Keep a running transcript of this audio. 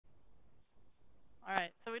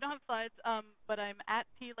slides, but I'm at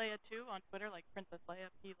pleia2 on Twitter, like Princess Leia,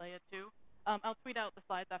 pleia2. I'll tweet out the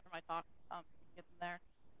slides after my talk, so you can get them there.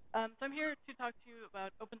 So I'm here to talk to you about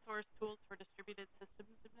open source tools for distributed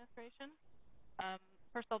systems administration.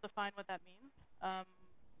 First, I'll define what that means.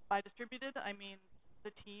 By distributed, I mean the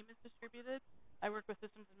team is distributed. I work with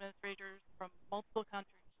systems administrators from multiple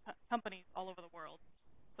companies all over the world.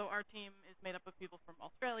 So our team is made up of people from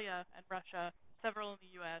Australia and Russia, several in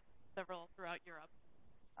the US, several throughout Europe.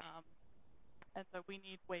 And so we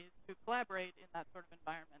need ways to collaborate in that sort of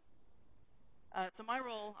environment. So my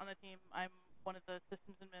role on the team, I'm one of the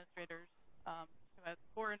systems administrators who has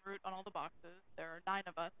core and root on all the boxes. There are 9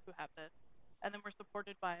 of us who have this. And then we're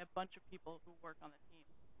supported by a bunch of people who work on the team.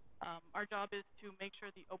 Our job is to make sure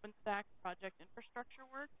the OpenStack project infrastructure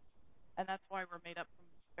works, and that's why we're made up from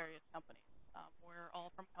various companies. We're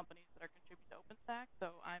all from companies that are contributing to OpenStack.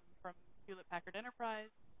 So I'm from Hewlett-Packard Enterprise.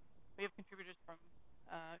 We have contributors from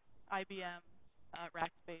IBM,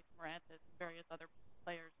 Rackspace, Mirantis, and various other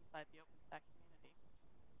players inside the OpenStack community.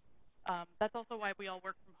 That's also why we all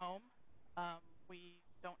work from home. We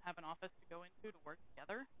don't have an office to go into to work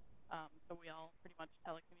together, so we all pretty much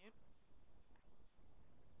telecommute.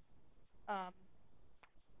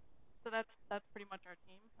 So that's pretty much our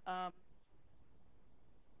team.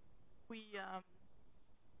 We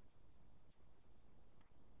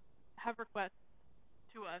have requests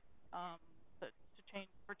to us to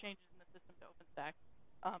change for changes in the system to OpenStack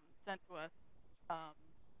sent to us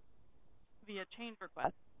via change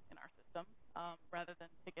requests in our system, rather than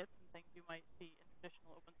tickets and things you might see in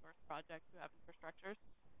traditional open source projects who have infrastructures.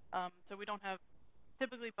 So we don't have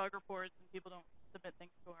typically bug reports, and people don't submit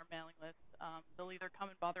things to our mailing list. They'll either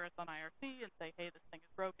come and bother us on IRC and say, hey, this thing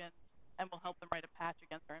is broken, and we'll help them write a patch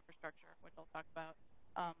against our infrastructure, which I'll talk about.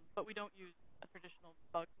 But we don't use a traditional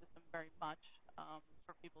bug system very much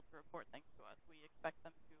for people to report things to us. We expect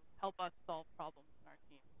them to help us solve problems in our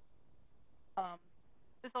team.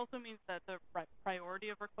 This also means that the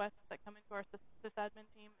priority of requests that come into our sysadmin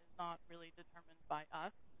team is not really determined by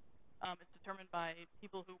us. It's determined by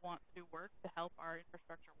people who want to do work to help our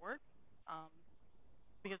infrastructure work,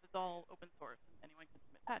 because it's all open source and anyone can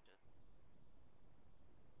submit patches.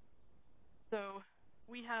 So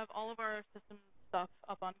we have all of our system stuff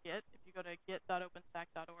up on Git. If you go to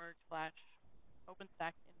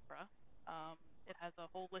git.openstack.org/OpenStackInfra, it has a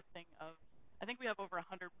whole listing of, I think we have over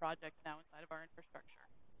 100 projects now inside of our infrastructure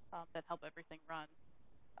that help everything run.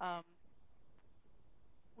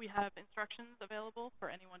 We have instructions available for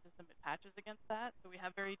anyone to submit patches against that. So we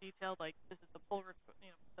have very detailed, like this is the pull, this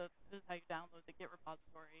is how you download the Git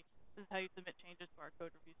repository. This is how you submit changes to our code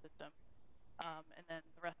review system, and then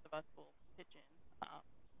the rest of us will pitch in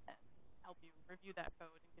and help you review that code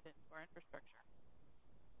and get it into our infrastructure.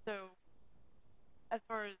 So as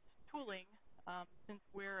far as tooling, since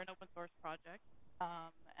we're an open source project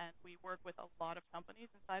and we work with a lot of companies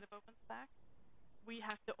inside of OpenStack, we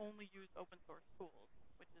have to only use open source tools,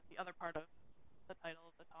 which is the other part of the title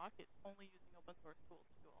of the talk. It's only using open source tools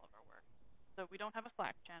to do all of our work. So we don't have a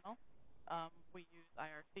Slack channel. We use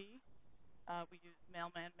IRC. We use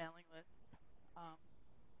Mailman mailing lists.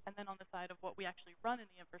 And then on the side of what we actually run in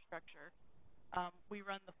the infrastructure, we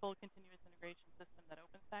run the full continuous integration system that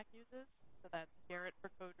OpenStack uses. So that's Garrett for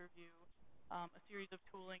code review, a series of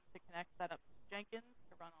tooling to connect that up to Jenkins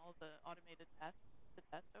to run all of the automated tests to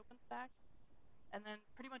test OpenStack, and then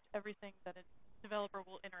pretty much everything that a developer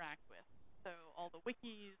will interact with. So all the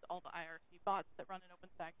wikis, all the IRC bots that run in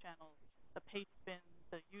OpenStack channels, the page spins,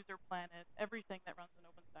 the user planet, everything that runs in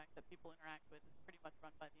OpenStack that people interact with is pretty much run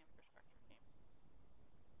by the infrastructure team.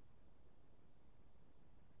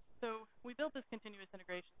 So we built this continuous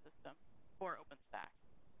integration system for OpenStack.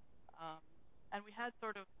 And we had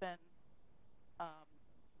sort of been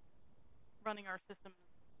running our systems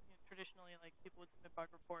traditionally, like people would submit bug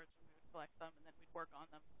reports and we would collect them and then we'd work on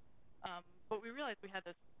them. But we realized we had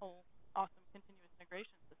this whole awesome continuous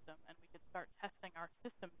integration system, and we could start testing our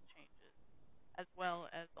systems changes as well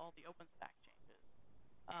as all the OpenStack changes.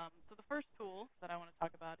 So the first tool that I want to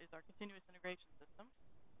talk about is our continuous integration system.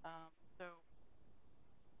 So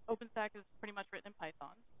OpenStack is pretty much written in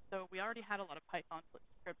Python. So we already had a lot of Python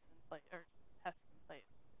scripts in place, or tests in place.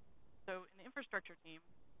 So in the infrastructure team,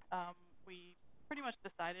 we pretty much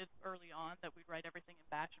decided early on that we'd write everything in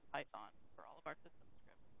Bash and Python for all of our system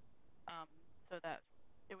scripts, so that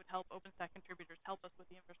it would help OpenStack contributors help us with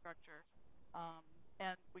the infrastructure,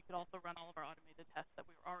 and we could also run all of our automated tests that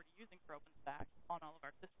we were already using for OpenStack on all of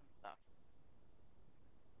our system stuff.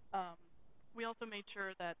 We also made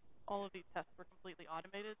sure that all of these tests were completely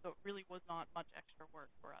automated, so it really was not much extra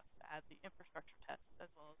work for us to add the infrastructure tests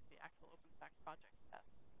as well as the actual OpenStack project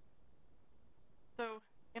tests. So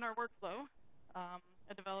in in our workflow,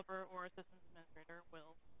 a developer or a systems administrator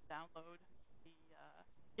will download the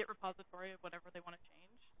Git repository of whatever they want to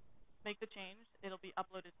change, make the change. It'll be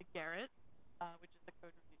uploaded to Garrett, which is the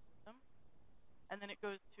code review system, and then it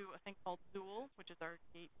goes to a thing called Zool, which is our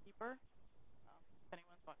gatekeeper. If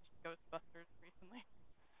anyone's watched Ghostbusters recently,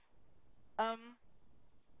 um,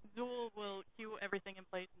 Zool will queue everything in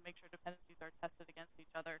place and make sure dependencies are tested against each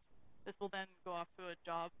other. This will then go off to a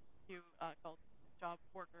job queue called job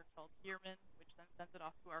worker called Gearman, which then sends it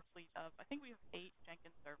off to our fleet of, I think we have 8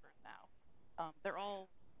 Jenkins servers now. They're all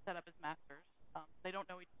set up as masters. They don't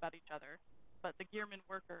know about each other, but the Gearman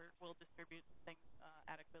worker will distribute things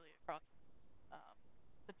adequately across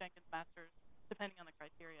the Jenkins masters, depending on the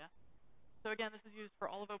criteria. So again, this is used for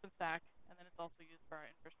all of OpenStack, and then it's also used for our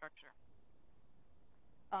infrastructure.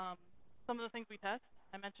 Some of the things we test,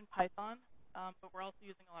 I mentioned Python, but we're also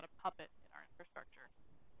using a lot of Puppet in our infrastructure.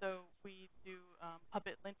 So we do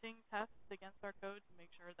Puppet linting tests against our code to make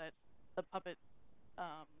sure that the Puppet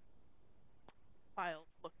files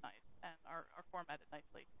look nice and are formatted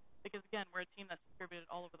nicely. Because again, we're a team that's distributed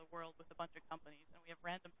all over the world with a bunch of companies, and we have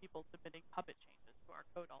random people submitting Puppet changes to our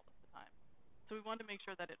code all of the time. So we wanted to make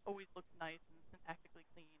sure that it always looks nice and syntactically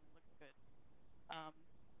clean and looks good.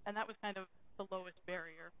 And that was kind of the lowest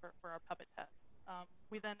barrier for our Puppet test.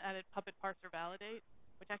 We then added Puppet Parser Validate,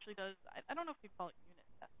 which actually does, I don't know if you call it unit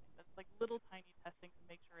testing, but it's like little tiny testing to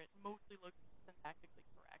make sure it mostly looks syntactically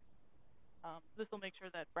correct. This will make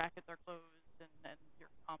sure that brackets are closed and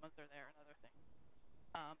your commas are there and other things.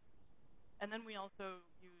 And then we also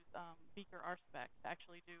use Beaker RSpec to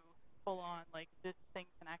actually do full-on, like, this thing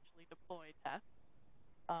can actually deploy tests.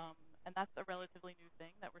 And that's a relatively new thing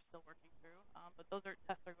that we're still working through. But those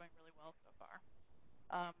tests are going really well so far.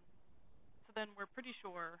 So then we're pretty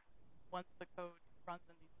sure once the code runs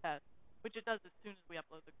in these tests, which it does as soon as we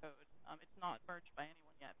upload the code. It's not merged by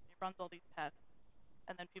anyone yet. It runs all these tests,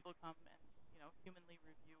 and then people come and humanly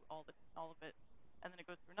review all of it, and then it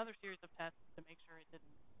goes through another series of tests to make sure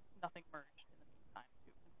nothing merged in the meantime to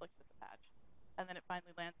conflict with the patch, and then it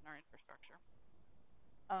finally lands in our infrastructure.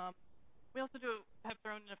 We also have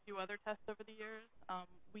thrown in a few other tests over the years.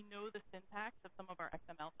 We know the syntax of some of our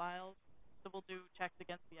XML files, so we'll do checks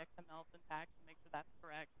against the XML syntax to make sure that's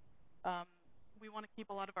correct. We want to keep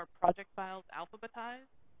a lot of our project files alphabetized,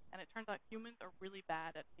 and it turns out humans are really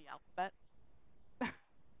bad at the alphabet.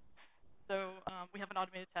 So we have an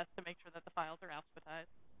automated test to make sure that the files are alphabetized.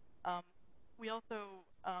 We also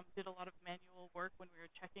did a lot of manual work when we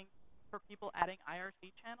were checking for people adding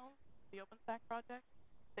IRC channels to the OpenStack project.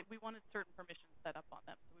 That we wanted certain permissions set up on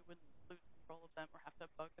them so we wouldn't lose control of them or have to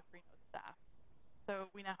bug the Freenode staff. So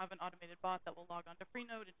we now have an automated bot that will log onto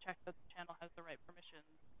Freenode and check that the channel has the right permissions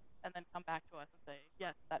and then come back to us and say,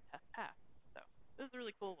 yes, that test passed. So this is a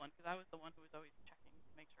really cool one because I was the one who was always checking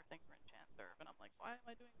to make sure things were in chanserve, and I'm like, why am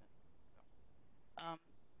I doing this? So,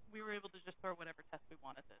 we were able to just throw whatever test we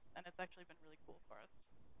wanted this, and it's actually been really cool for us.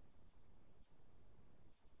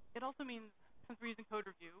 It also means, since we're using code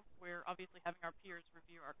review, we're obviously having our peers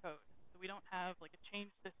review our code. So we don't have like a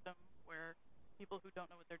change system where people who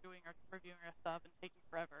don't know what they're doing are reviewing our stuff and taking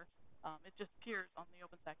forever. It's just peers on the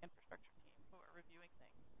OpenStack infrastructure team who are reviewing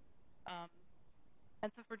things.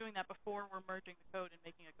 And since we're doing that before we're merging the code and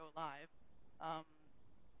making it go live,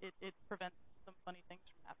 it prevents some funny things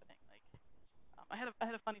from happening. Like I had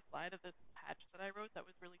a funny slide of this patch that I wrote that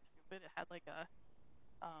was really stupid. It had like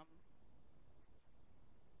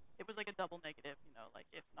it was like a double negative, like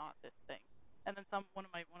if not this thing. And then one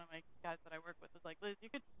of my guys that I work with was like, Liz,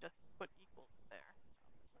 you could just put equals there.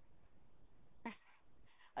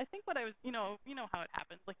 I think what I was, you know how it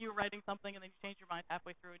happens. Like you were writing something and then you changed your mind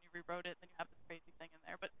halfway through and you rewrote it, and then you have this crazy thing in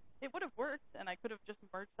there. But it would have worked, and I could have just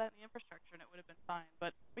merged that in the infrastructure, and it would have been fine.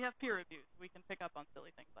 But we have peer reviews. We can pick up on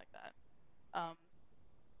silly things like that.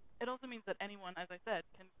 It also means that anyone, as I said,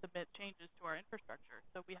 can submit changes to our infrastructure.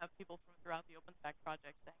 So we have people from throughout the OpenStack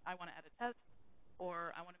project saying, I want to add a test,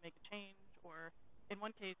 or I want to make a change, or in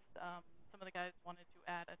one case, some of the guys wanted to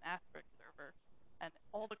add an asterisk server, and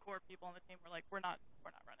all the core people on the team were like, we're not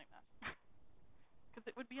running that. Because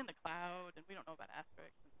it would be in the cloud, and we don't know about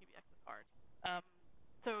asterisks, and PBX is hard.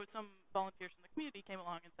 So some volunteers from the community came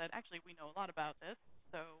along and said, actually, we know a lot about this.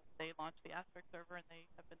 So they launched the asterisk server, and they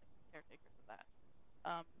have been the caretakers of that.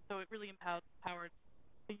 So it really empowered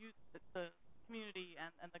the community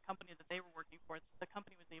and the company that they were working for. The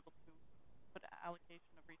company was able to put an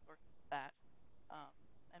allocation of resources to that,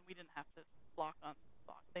 and we didn't have to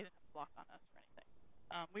they didn't have to block on us or anything.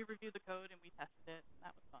 We reviewed the code and we tested it, and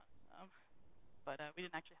that was fun. But we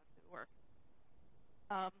didn't actually have to do the work.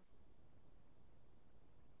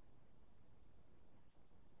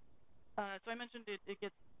 So I mentioned it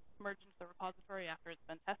gets merged into the repository after it's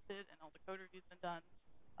been tested and all the code review's been done.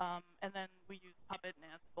 And then we use Puppet and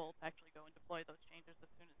Ansible to actually go and deploy those changes as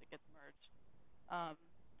soon as it gets merged.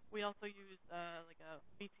 We also use like a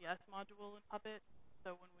VCS module in Puppet.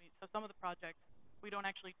 So some of the projects we don't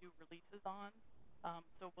actually do releases on.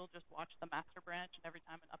 So we'll just watch the master branch, and every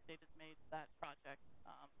time an update is made to that project,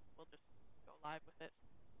 we'll just go live with it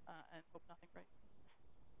and hope nothing breaks.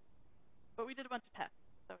 But we did a bunch of tests,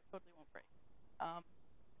 so it totally won't break.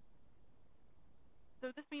 So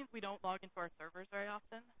this means we don't log into our servers very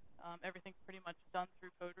often. Everything's pretty much done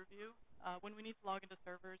through code review. When we need to log into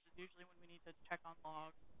servers is usually when we need to check on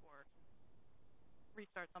logs or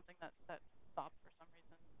restart something that stopped for some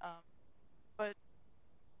reason. But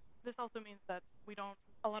this also means that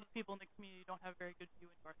a lot of people in the community don't have a very good view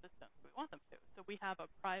into our system. We want them to. So we have a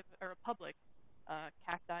private or a public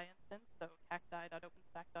cacti instance. So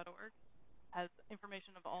cacti.openstack.org has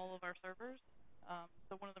information of all of our servers.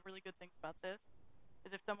 So one of the really good things about this is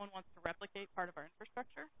if someone wants to replicate part of our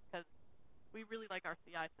infrastructure, because we really like our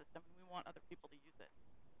CI system and we want other people to use it.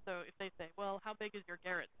 So if they say, well, how big is your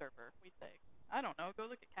Garrett server? We say, I don't know, go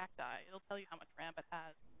look at Cacti. It'll tell you how much RAM it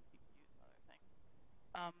has and CPUs and other things.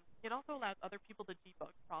 It also allows other people to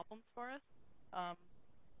debug problems for us.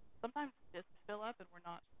 Sometimes disks fill up and we're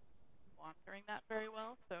not monitoring that very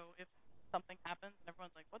well. So if something happens and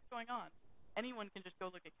everyone's like, what's going on? Anyone can just go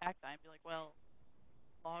look at Cacti and be like, well,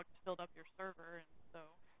 logs filled up your server, and so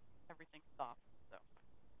everything stopped. So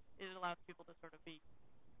it allows people to sort of be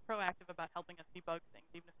proactive about helping us debug things,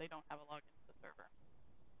 even if they don't have a login to the server.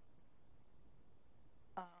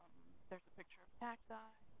 There's a picture of Cacti.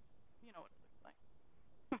 You know what it looks like.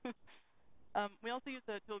 We also use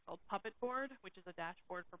a tool called Puppet Board, which is a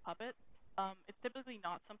dashboard for Puppet. It's typically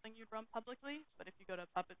not something you'd run publicly, but if you go to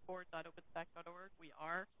puppetboard.openstack.org, we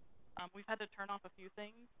are. We've had to turn off a few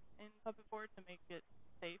things in Puppet Board to make it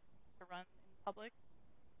safe to run in public.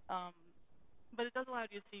 But it does allow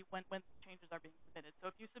you to see when changes are being submitted.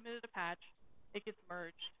 So if you submitted a patch, it gets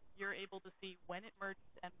merged, you're able to see when it merged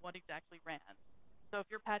and what exactly ran. So if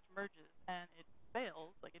your patch merges and it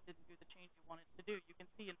fails, like it didn't do the change you wanted to do, you can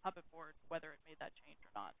see in Puppet Board whether it made that change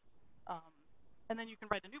or not. And then you can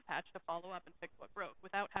write a new patch to follow up and fix what broke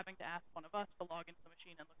without having to ask one of us to log into the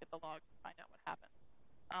machine and look at the logs and find out what happened.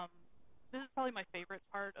 This is probably my favorite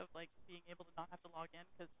part of like being able to not have to log in,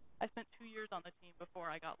 because I spent 2 years on the team before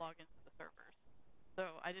I got logged into the servers.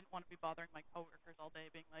 So I didn't want to be bothering my coworkers all day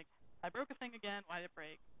being like, I broke a thing again, why did it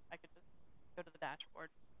break? I could just go to the dashboard.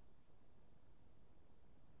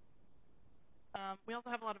 We also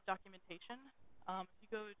have a lot of documentation. If you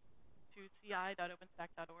go to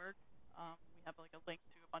ci.openstack.org, we have like a link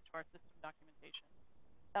to a bunch of our system documentation.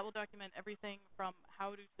 That will document everything from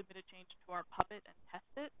how to submit a change to our Puppet and test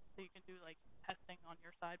it, so you can do like testing on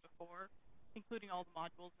your side before, including all the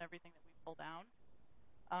modules and everything that we pull down.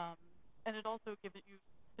 And it also gives you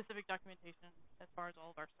specific documentation as far as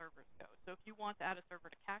all of our servers go. So if you want to add a server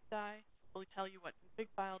to Cacti, we'll tell you what config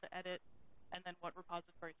file to edit, and then what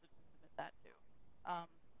repository to submit that to.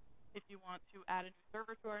 If you want to add a new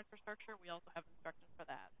server to our infrastructure, we also have instructions for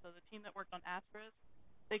that. So the team that worked on Asterisk,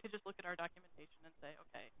 they could just look at our documentation and say,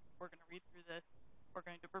 okay, we're going to read through this, we're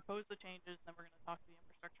going to propose the changes, and then we're going to talk to the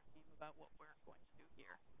infrastructure team about what we're going to do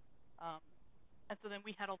here. And so then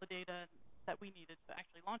we had all the data that we needed to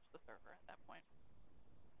actually launch the server at that point.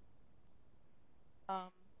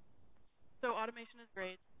 So automation is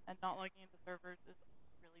great, and not logging into servers is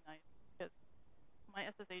really nice, because my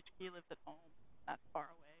SSH key lives at home, that's far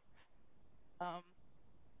away.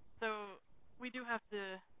 So we do have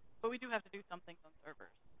to do some things on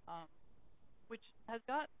servers, which has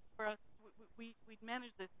got for us. We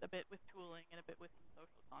manage this a bit with tooling and a bit with some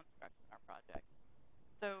social constructs in our project.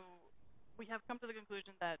 So we have come to the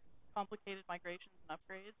conclusion that complicated migrations and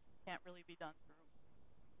upgrades can't really be done through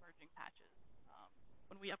merging patches.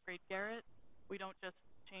 When we upgrade Garrett, we don't just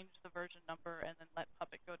change the version number and then let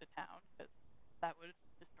Puppet go to town, because that would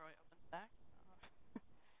destroy OpenStack.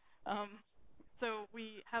 So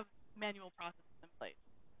we have manual processes in place.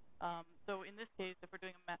 So in this case, if we're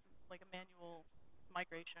doing a manual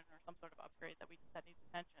migration or some sort of upgrade that needs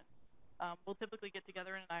attention, we'll typically get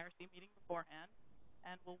together in an IRC meeting beforehand,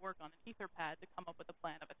 and we'll work on an Etherpad to come up with a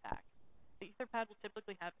plan of attack. The Etherpad will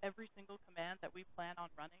typically have every single command that we plan on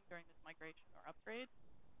running during this migration or upgrade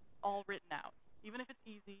all written out. Even if it's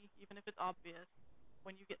easy, even if it's obvious,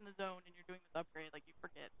 when you get in the zone and you're doing this upgrade, like you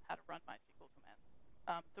forget how to run MySQL commands.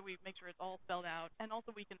 So we make sure it's all spelled out, and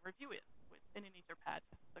also we can review it in an Etherpad.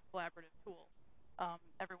 It's a collaborative tool.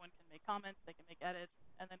 Everyone can make comments, they can make edits,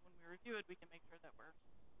 and then when we review it, we can make sure that we're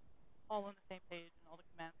all on the same page and all the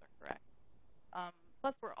commands are correct.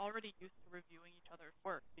 Plus, we're already already used to reviewing each other's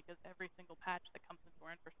work because every single patch that comes into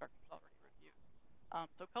our infrastructure is already reviewed.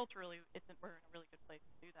 So culturally, we're in a really good place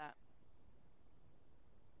to do that.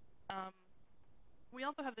 Um, we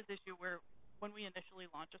also have this issue where when we initially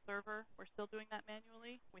launch a server, we're still doing that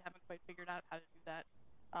manually. We haven't quite figured out how to do that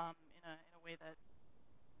in a way that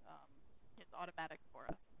um, is automatic for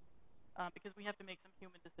us. Because we have to make some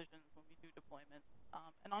human decisions when we do deployments.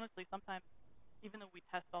 And honestly, sometimes, even though we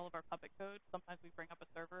test all of our public code, sometimes we bring up a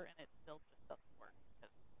server and it still just doesn't work because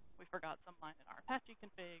we forgot some line in our Apache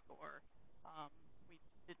config, or we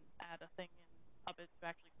didn't add a thing in Puppet to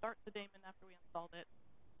actually start the daemon after we installed it.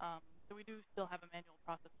 So we do still have a manual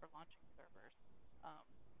process for launching servers. Um,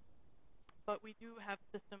 but we do have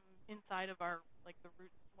systems inside of our, like the root,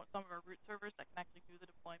 some of our root servers that can actually do the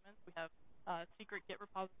deployments. We have secret Git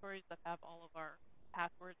repositories that have all of our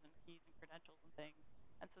passwords and keys and credentials and things.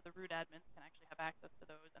 And so the root admins can actually have access to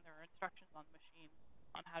those, and there are instructions on the machine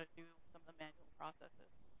on how to do some of the manual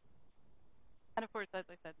processes. And of course, as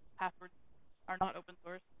I said, passwords are not open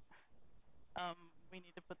source. We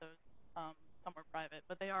need to put those somewhere private,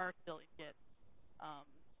 but they are still in Git.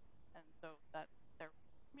 And so that they're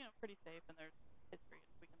pretty safe, and there's history,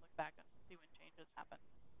 and we can look back and see when changes happen.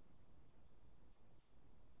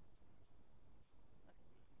 Let's see.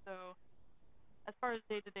 So as far as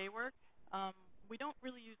day-to-day work, we don't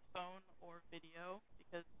really use phone or video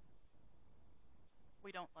because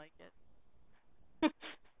we don't like it.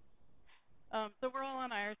 So we're all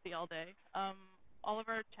on IRC all day. All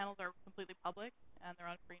of our channels are completely public, and they're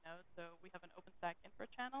on free nodes. So we have an OpenStack infra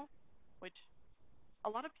channel, which a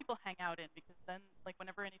lot of people hang out in, because then, like,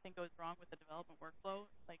 whenever anything goes wrong with the development workflow,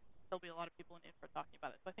 like, there'll be a lot of people in infra talking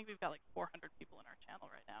about it. So I think we've got like 400 people in our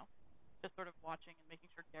channel right now, just sort of watching and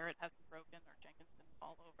making sure Garrett hasn't broken or Jenkins didn't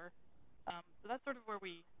fall over. So that's sort of where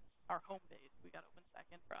our home base. We got OpenStack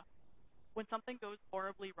infra. When something goes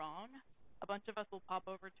horribly wrong, a bunch of us will pop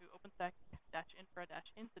over to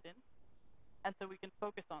OpenStack-infra-incidents, and so we can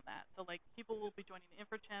focus on that. So like people will be joining the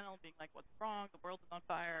infra channel, being like, "What's wrong? The world is on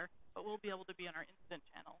fire," but we'll be able to be on our incident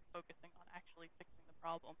channel, focusing on actually fixing the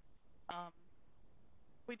problem.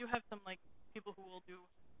 We do have some like people who will do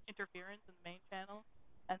interference in the main channel,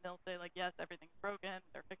 and they'll say like, "Yes, everything's broken.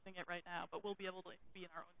 They're fixing it right now," but we'll be able to be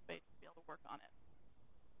in our own space to be able to work on it.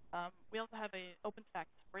 We also have a OpenStack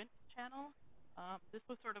Sprint channel. This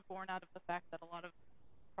was sort of born out of the fact that a lot of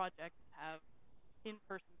projects have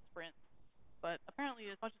in-person sprints, but apparently,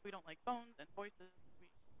 as much as we don't like phones and voices and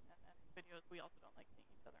videos, we also don't like seeing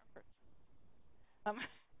each other in person.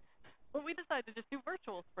 Well, we decided to just do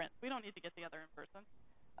virtual sprints. We don't need to get together in person.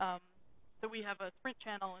 So we have a sprint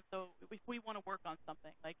channel, and so if we want to work on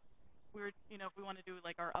something, like if we want to do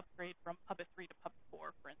like our upgrade from Puppet 3 to Puppet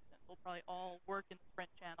 4, for instance, we'll probably all work in the sprint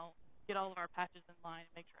channel, get all of our patches in line,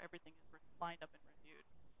 and make sure everything is lined up and reviewed.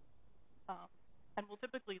 And we'll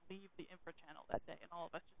typically leave the infra channel that day, and all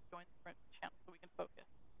of us just join the sprint channel so we can focus.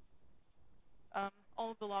 All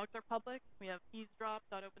of the logs are public. We have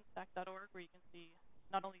eavesdrop.openstack.org, where you can see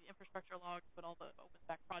not only the infrastructure logs, but all the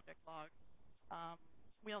OpenStack project logs.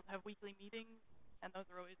 We also have weekly meetings, and those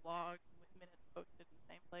are always logged with minutes posted in the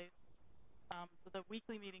same place. So the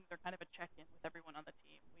weekly meetings are kind of a check-in with everyone on the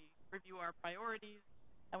team. We review our priorities,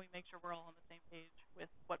 and we make sure we're all on the same page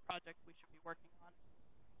with what projects we should be working on.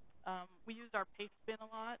 We use our paste bin a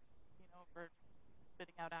lot, for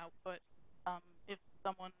spitting out output. If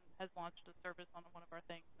someone has launched a service on one of our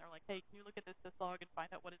things, and they're like, "Hey, can you look at this syslog and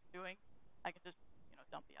find out what it's doing?" I can just,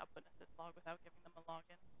 dump the output in a syslog without giving them a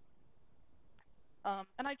login.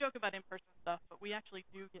 And I joke about in-person stuff, but we actually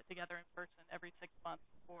do get together in person every 6 months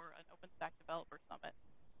for an OpenStack Developer Summit.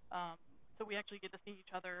 So we actually get to see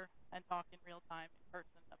each other and talk in real time in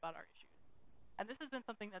person about our issues. And this has been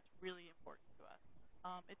something that's really important to us.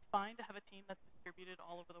 It's fine to have a team that's distributed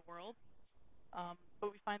all over the world,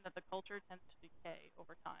 but we find that the culture tends to decay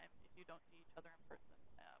over time if you don't see each other in person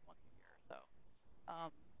once a year or so.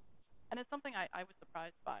 And it's something I was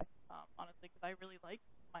surprised by, honestly, because I really like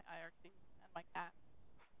my IRC and my cat.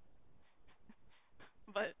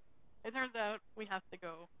 But it turns out we have to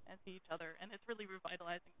go and see each other, and it's really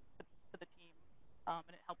revitalizing to the team,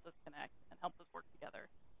 and it helps us connect and helps us work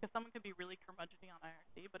together. Because someone can be really curmudgeony on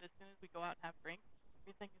IRC, but as soon as we go out and have drinks,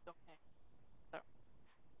 everything is okay. So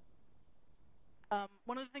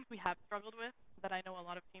one of the things we have struggled with, that I know a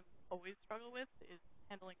lot of teams always struggle with, is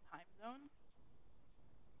handling time zones.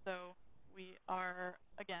 So we are,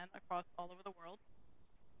 again, across all over the world,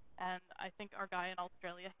 and I think our guy in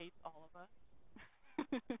Australia hates all of us.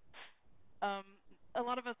 A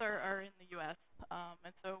lot of us are in the U.S.,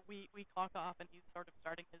 and so we clock off, and he's sort of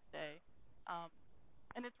starting his day,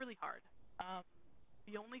 and it's really hard.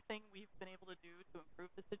 The only thing we've been able to do to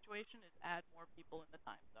improve the situation is add more people in the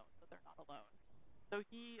time zone so they're not alone. So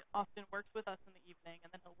he often works with us in the evening, and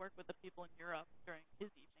then he'll work with the people in Europe during his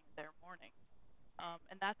evening and their morning.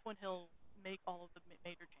 And that's when he'll make all of the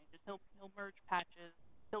major changes. He'll merge patches.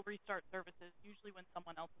 He'll restart services, usually when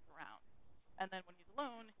someone else is around. And then when he's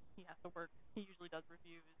alone, he has to work. He usually does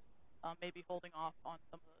reviews, maybe holding off on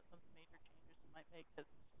some of the major changes he might make. Because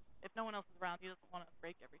if no one else is around, he doesn't want to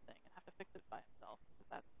break everything and have to fix it by himself. Because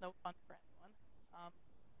that's no fun for anyone.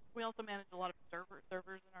 We also manage a lot of servers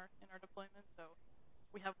in our deployment. So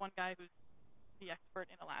we have one guy who's the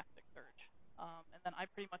expert in Elasticsearch, and then I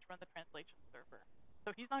pretty much run the translation server.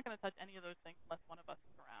 So he's not going to touch any of those things unless one of us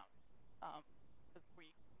is around, because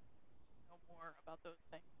we know more about those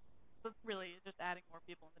things. So really, just adding more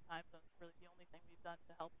people in the time zone is really the only thing we've done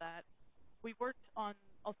to help that. We've worked on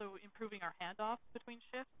also improving our handoffs between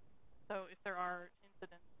shifts. So if there are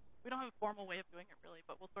incidents, we don't have a formal way of doing it really,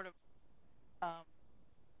 but we'll sort of um,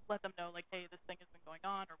 let them know, like, hey, this thing has been going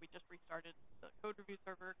on, or we just restarted the code review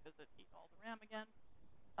server because it beat all the RAM again.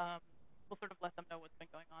 We'll sort of let them know what's been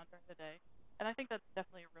going on during the day. And I think that's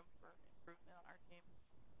definitely a room for improvement on our team.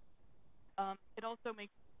 It also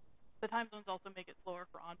makes the time zones also make it slower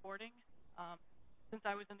for onboarding. Since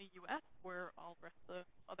I was in the U.S., where all the rest of the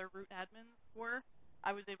other root admins were,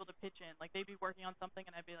 I was able to pitch in. Like, they'd be working on something,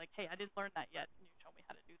 and I'd be like, hey, I didn't learn that yet. Can you show me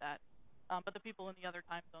how to do that? But the people in the other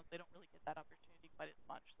time zones, they don't really get that opportunity quite as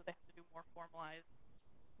much, so they have to do more formalized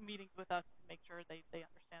meetings with us to make sure they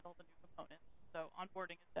understand all the new components. So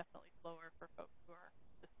onboarding is definitely slower for folks who are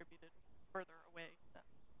distributed further away than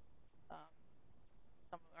um,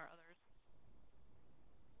 some of our others.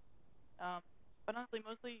 But honestly,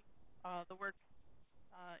 mostly the work,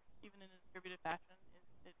 even in a distributed fashion,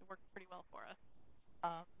 it works pretty well for us.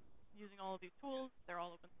 Using all of these tools, they're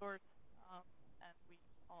all open source, and we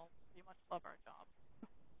all pretty much love our job.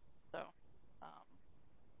 So, um,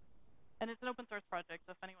 and it's an open source project,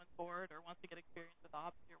 so if anyone's bored or wants to get experience with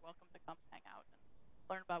ops, you're welcome to come hang out and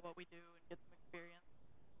learn about what we do and get some experience.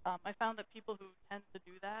 I found that people who tend to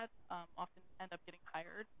do that often end up getting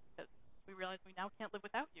hired because we realize we now can't live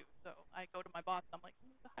without you. So I go to my boss, I'm like, you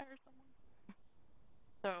need to hire someone.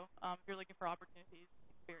 So if you're looking for opportunities,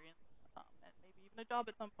 experience, and maybe even a job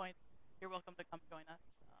at some point, you're welcome to come join us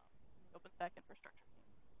in the OpenStack infrastructure team.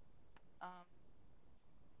 Um,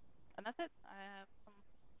 and that's it. I have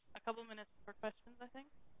a couple minutes for questions, I think.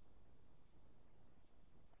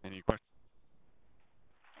 Any questions?